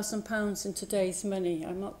 £9,000 in today's money.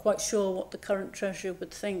 I'm not quite sure what the current Treasurer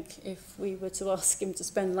would think if we were to ask him to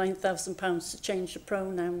spend £9,000 to change the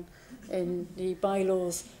pronoun in the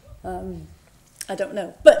bylaws. I don't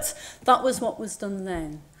know. But that was what was done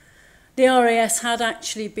then. The RAS had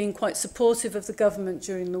actually been quite supportive of the government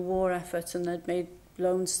during the war effort, and they'd made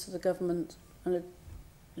loans to the government and had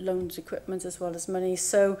loaned equipment as well as money.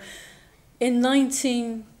 So on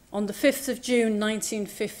the 5th of June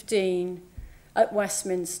 1915 at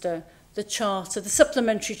Westminster, the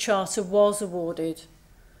supplementary charter was awarded,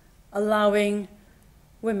 allowing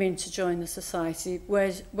women to join the society.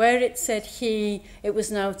 Where it said he, it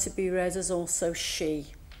was now to be read as also she.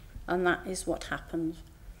 And that is what happened.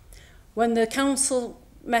 When the council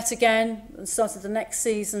met again and started the next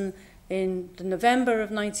season in November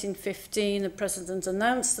of 1915, the president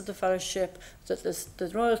announced to the fellowship that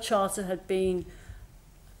the Royal Charter had been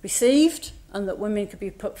received and that women could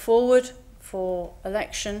be put forward for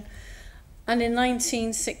election. And in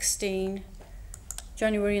 1916,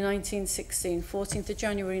 January 1916, 14th of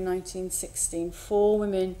January 1916, 4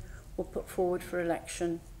 women were put forward for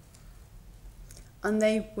election. And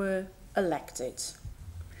they were elected.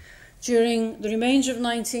 During the remainder of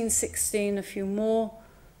 1916, a few more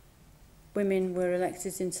women were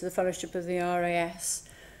elected into the fellowship of the RAS.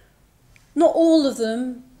 Not all of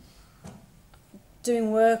them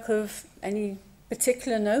doing work of any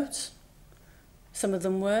particular note. Some of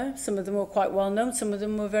them were quite well known, some of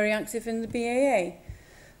them were very active in the BAA.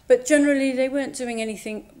 But generally they weren't doing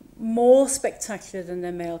anything more spectacular than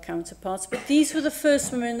their male counterparts. But these were the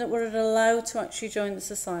first women that were allowed to actually join the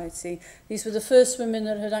society. These were the first women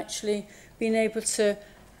that had actually been able to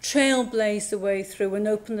trailblaze the way through and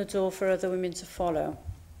open the door for other women to follow.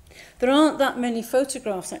 There aren't that many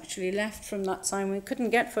photographs actually left from that time. We couldn't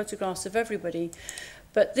get photographs of everybody.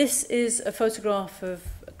 But this is a photograph of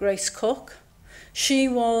Grace Cook. She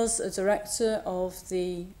was a director of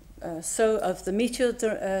the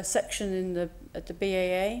meteor section at the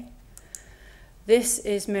BAA. This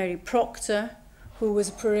is Mary Proctor, who was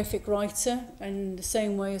a prolific writer in the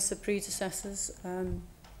same way as her predecessors.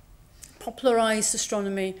 Popularised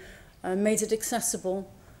astronomy, made it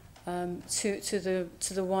accessible to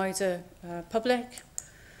the wider public.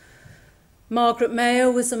 Margaret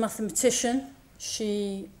Mayo was a mathematician.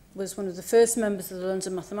 She was one of the first members of the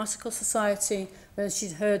London Mathematical Society, where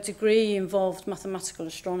her degree involved mathematical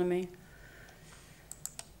astronomy.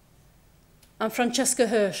 And Francesca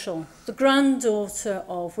Herschel, the granddaughter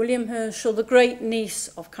of William Herschel, the great niece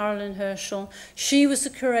of Caroline Herschel. She was the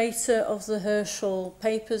curator of the Herschel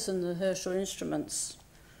papers and the Herschel instruments.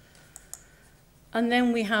 And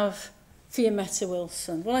then we have Fiammetta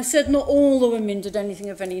Wilson. Well, I said not all the women did anything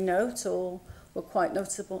of any note or were quite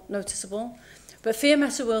noticeable, but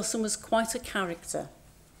Fiammetta Wilson was quite a character.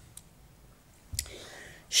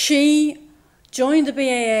 She joined the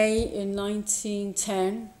BAA in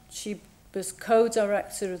 1910. She was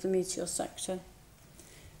co-director of the meteor sector.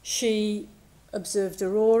 She observed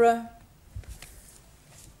aurora.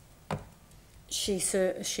 She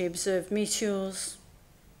observed meteors.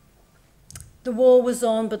 The war was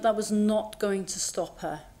on, but that was not going to stop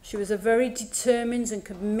her. She was a very determined and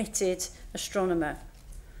committed astronomer.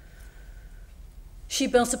 She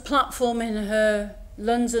built a platform in her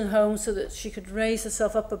London home so that she could raise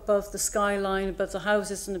herself up above the skyline, above the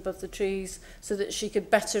houses and above the trees, so that she could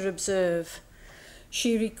better observe.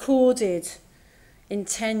 She recorded in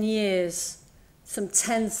 10 years some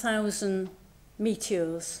 10,000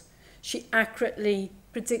 meteors. She accurately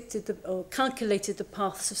predicted or calculated the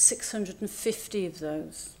paths of 650 of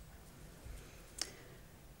those.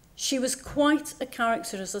 She was quite a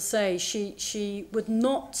character, as I say. She would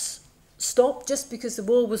not stop just because the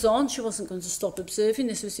war was on. She wasn't going to stop observing.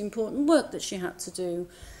 This was important work that she had to do.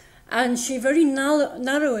 And she very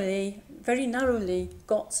narrowly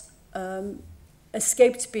got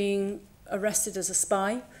escaped being arrested as a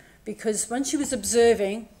spy, because when she was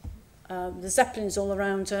observing the Zeppelins all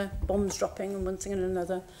around her, bombs dropping and one thing and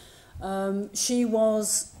another, she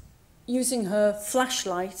was using her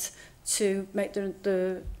flashlight to make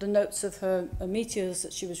the notes of her meteors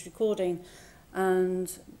that she was recording,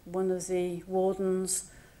 and one of the wardens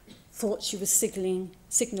thought she was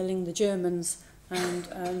signalling the Germans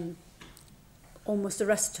and almost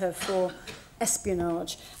arrested her for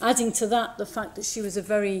espionage. Adding to that the fact that she was a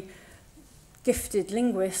very gifted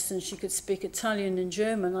linguist and she could speak Italian and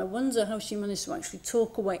German. I wonder how she managed to actually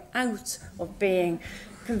talk her way out of being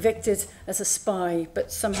convicted as a spy,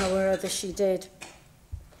 but somehow or other she did.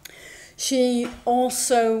 She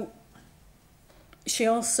also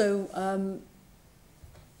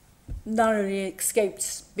narrowly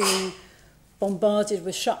escaped being bombarded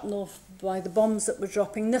with shrapnel by the bombs that were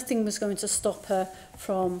dropping. Nothing was going to stop her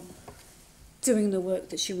from doing the work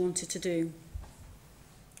that she wanted to do.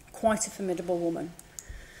 Quite a formidable woman.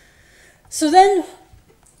 So then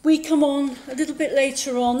we come on a little bit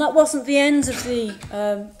later on. That wasn't the end of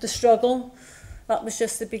the struggle. That was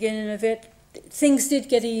just the beginning of it. Things did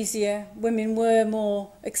get easier. Women were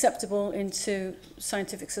more acceptable into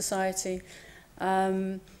scientific society.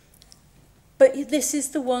 But this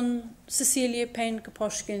is the one, Cecilia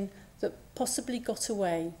Payne-Gaposchkin, that possibly got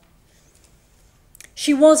away.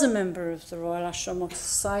 She was a member of the Royal Astronomical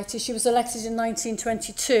Society. She was elected in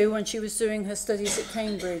 1922 when she was doing her studies at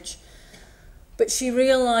Cambridge. But she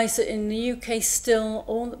realised that in the UK still,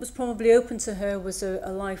 all that was probably open to her was a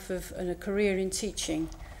life of and a career in teaching.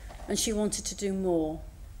 And she wanted to do more.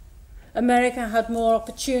 America had more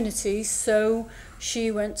opportunities, so she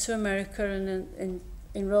went to America and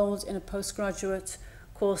enrolled in a postgraduate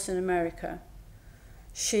course in America.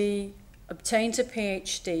 She obtained a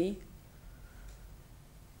PhD.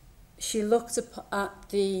 She looked at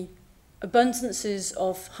the abundances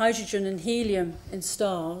of hydrogen and helium in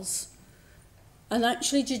stars and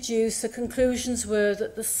actually deduced the conclusions were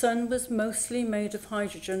that the sun was mostly made of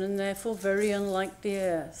hydrogen and therefore very unlike the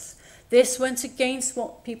Earth. This went against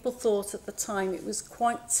what people thought at the time. It was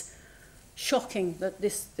quite shocking that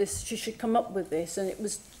she should come up with this, and it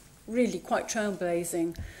was really quite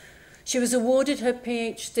trailblazing. She was awarded her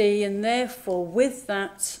PhD, and therefore with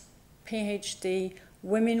that PhD,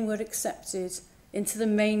 women were accepted into the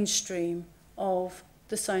mainstream of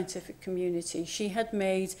the scientific community. She had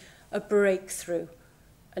made a breakthrough,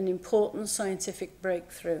 an important scientific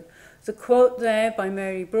breakthrough. The quote there by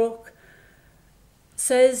Mary Brooke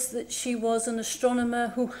says that she was an astronomer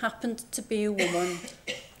who happened to be a woman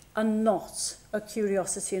and not a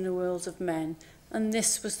curiosity in the world of men. And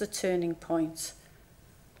this was the turning point.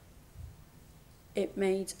 It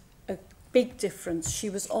made a big difference. She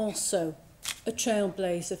was also a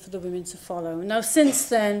trailblazer for the women to follow. Now, since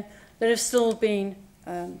then, there have still been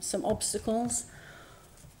some obstacles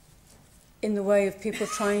in the way of people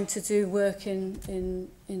trying to do work in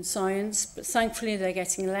science, but thankfully they're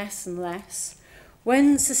getting less and less.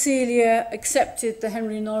 When Cecilia accepted the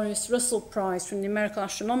Henry Norris Russell Prize from the American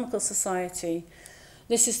Astronomical Society,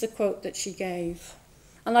 this is the quote that she gave.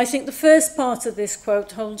 And I think the first part of this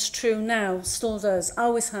quote holds true now, still does,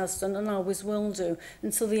 always has done and always will do,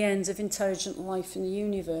 until the end of intelligent life in the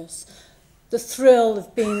universe. The thrill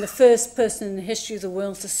of being the first person in the history of the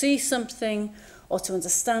world to see something or to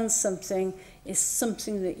understand something is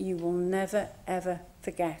something that you will never, ever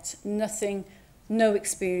forget. Nothing, no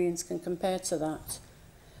experience can compare to that.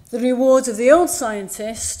 The reward of the old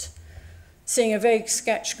scientist, seeing a vague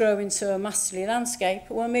sketch grow into a masterly landscape,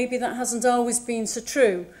 well, maybe that hasn't always been so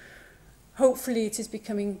true. Hopefully it is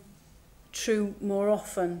becoming true more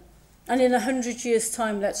often. And in 100 years'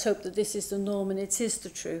 time, let's hope that this is the norm and it is the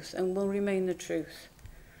truth and will remain the truth.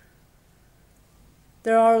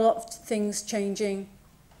 There are a lot of things changing.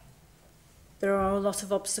 There are a lot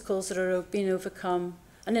of obstacles that are being overcome.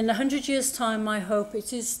 And in 100 years' time, I hope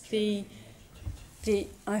it is the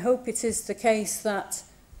case that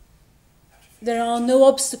there are no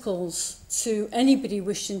obstacles to anybody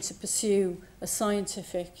wishing to pursue a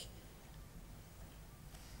scientific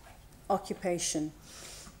occupation.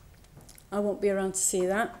 I won't be around to see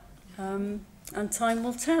that, and time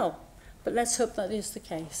will tell. But let's hope that is the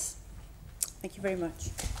case. Thank you very much.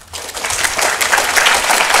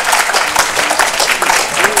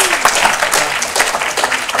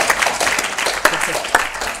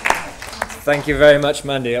 Thank you very much,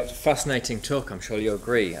 Mandy. That was a fascinating talk, I'm sure you'll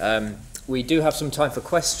agree. We do have some time for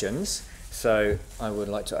questions, so I would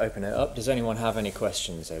like to open it up. Does anyone have any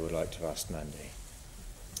questions they would like to ask Mandy?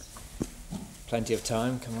 Plenty of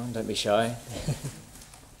time, come on, don't be shy.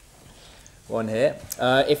 One here.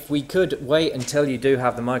 If we could wait until you do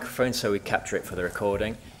have the microphone so we capture it for the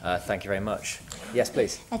recording. Thank you very much. Yes,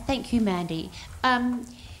 please. Thank you, Mandy.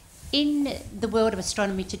 In the world of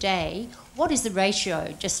astronomy today, what is the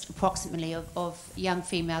ratio, just approximately, of young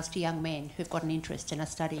females to young men who've got an interest in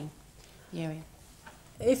studying the area?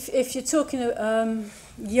 If you're talking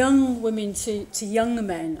young women to younger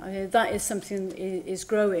men, I mean, that is something that is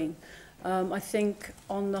growing. I think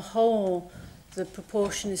on the whole, the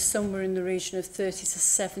proportion is somewhere in the region of 30 to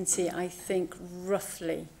 70, I think,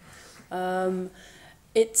 roughly.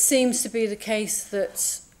 It seems to be the case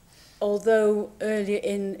that although earlier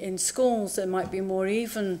in schools there might be more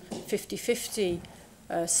even 50-50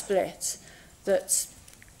 split, that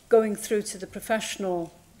going through to the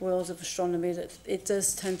professional world of astronomy, that it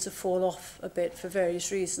does tend to fall off a bit for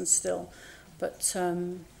various reasons still. But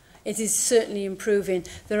it is certainly improving.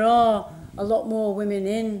 There are a lot more women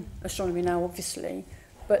in astronomy now, obviously,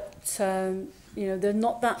 but you know, there are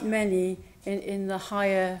not that many in the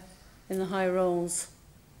higher roles.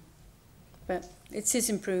 But it is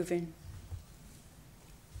improving.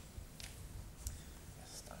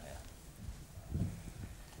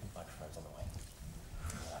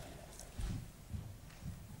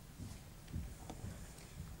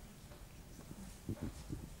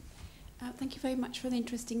 Thank you very much for the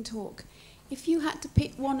interesting talk. If you had to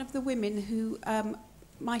pick one of the women who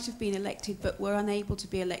might have been elected but were unable to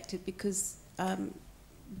be elected because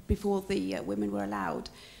before the women were allowed,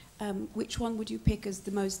 which one would you pick as the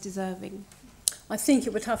most deserving? I think it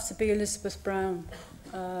would have to be Elizabeth Brown.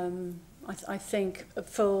 I think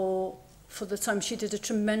for the time she did a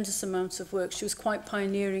tremendous amount of work. She was quite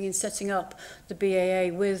pioneering in setting up the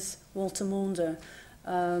BAA with Walter Maunder.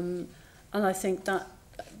 And I think that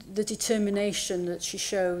the determination that she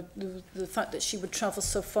showed, the fact that she would travel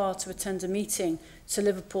so far to attend a meeting to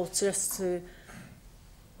Liverpool just to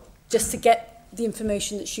get the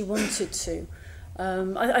information that she wanted to.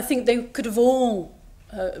 I think they could have all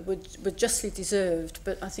were justly deserved,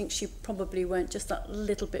 but I think she probably went just that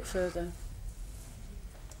little bit further.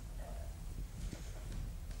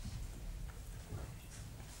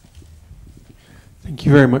 Thank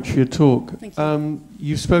you very much for your talk. Thank you.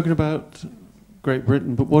 You've spoken about Great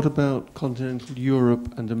Britain, but what about continental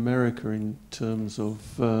Europe and America in terms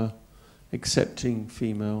of accepting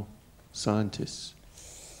female scientists?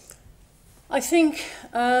 I think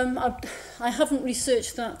I haven't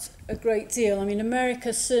researched that a great deal. I mean,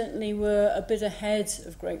 America certainly were a bit ahead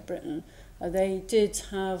of Great Britain. They did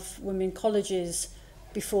have women colleges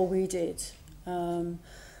before we did.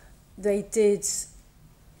 They did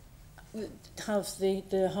have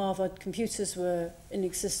the Harvard computers were in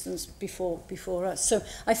existence before us. So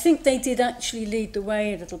I think they did actually lead the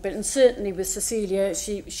way a little bit. And certainly with Cecilia,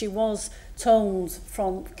 she was told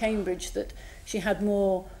from Cambridge that she had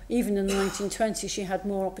more, even in the 1920s, she had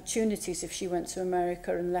more opportunities if she went to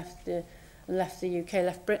America and left the UK,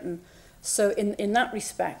 left Britain. So in that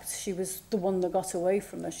respect, she was the one that got away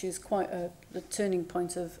from us. She was quite the turning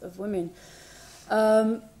point of women.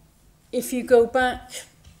 If you go back,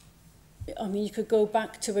 I mean, you could go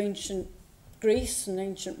back to ancient Greece and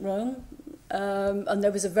ancient Rome, and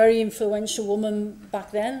there was a very influential woman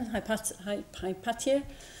back then, Hypatia.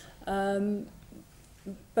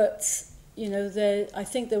 But you know, I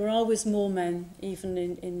think there were always more men, even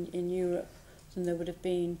in Europe, than there would have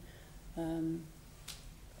been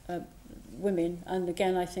women. And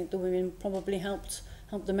again, I think the women probably helped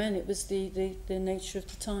the men. It was the nature of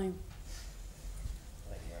the time.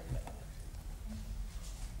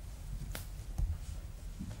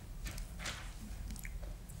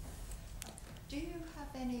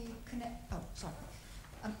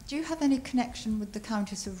 Do you have any connection with the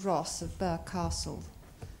Countess of Ross of Birr Castle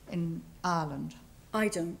in Ireland? I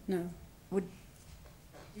don't know. Do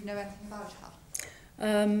you know anything about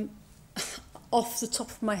her? Off the top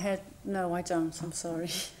of my head, no, I don't. I'm sorry.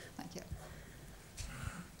 Thank you.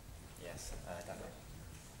 Yes, definitely.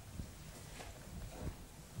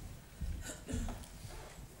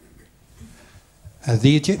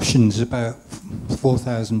 The Egyptians, about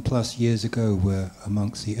 4,000 plus years ago, were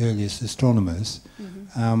amongst the earliest astronomers.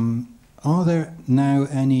 Mm-hmm. Are there now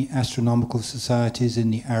any astronomical societies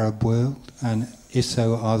in the Arab world? And if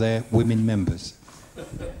so, are there women members?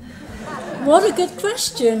 What a good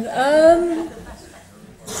question.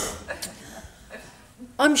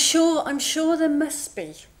 I'm sure there must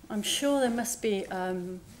be. I'm sure there must be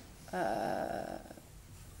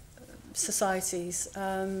societies.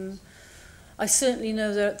 I certainly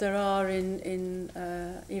know that there are in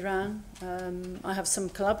Iran. I have some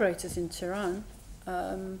collaborators in Tehran.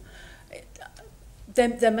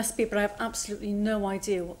 There must be, but I have absolutely no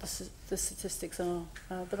idea what the statistics are.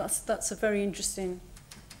 But that's a very interesting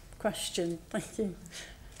question. Thank you.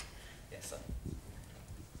 Yes, sir.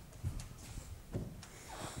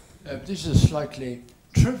 This is a slightly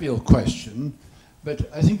trivial question, but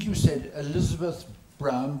I think you said Elizabeth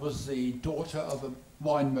Brown was the daughter of a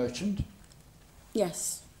wine merchant.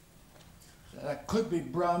 Yes. That could be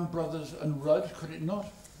Brown Brothers and Rudd, could it not?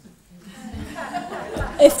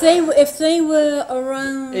 If they were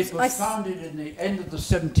around, it was founded in the end of the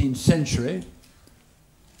 17th century.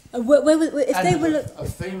 If they were a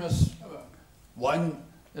famous wine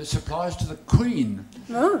supplies to the Queen.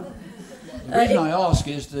 Oh. The reason I ask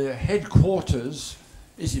is the headquarters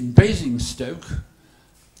is in Basingstoke.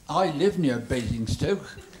 I live near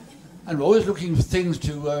Basingstoke, and we're always looking for things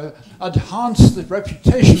to enhance the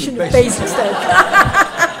reputation of Basingstoke.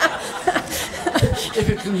 If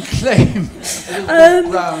it can claim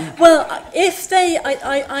Brown. Well, if they,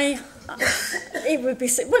 it would be,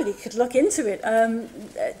 well, you could look into it.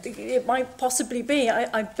 It might possibly be.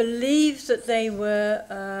 I believe that they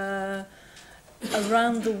were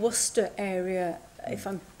around the Worcester area,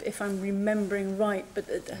 if I'm remembering right. But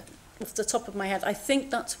off the top of my head, I think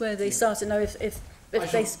that's where they started. Now, I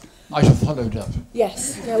shall follow it up.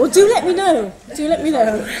 Yes. Yeah. Well, do let me know. Do let me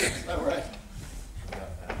know. All right.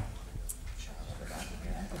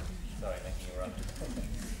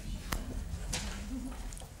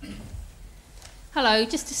 Hello,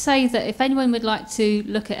 just to say that if anyone would like to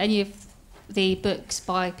look at any of the books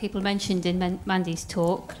by people mentioned in Mandy's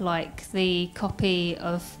talk, like the copy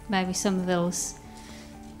of Mary Somerville's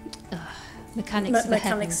Mechanics of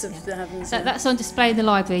the Heavens, that's on display in the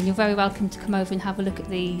library, and you're very welcome to come over and have a look at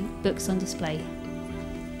the books on display.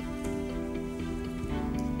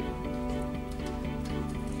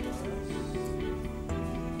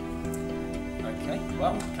 Okay,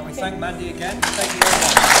 well, can we thank Mandy again? Thank you very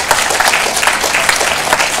much.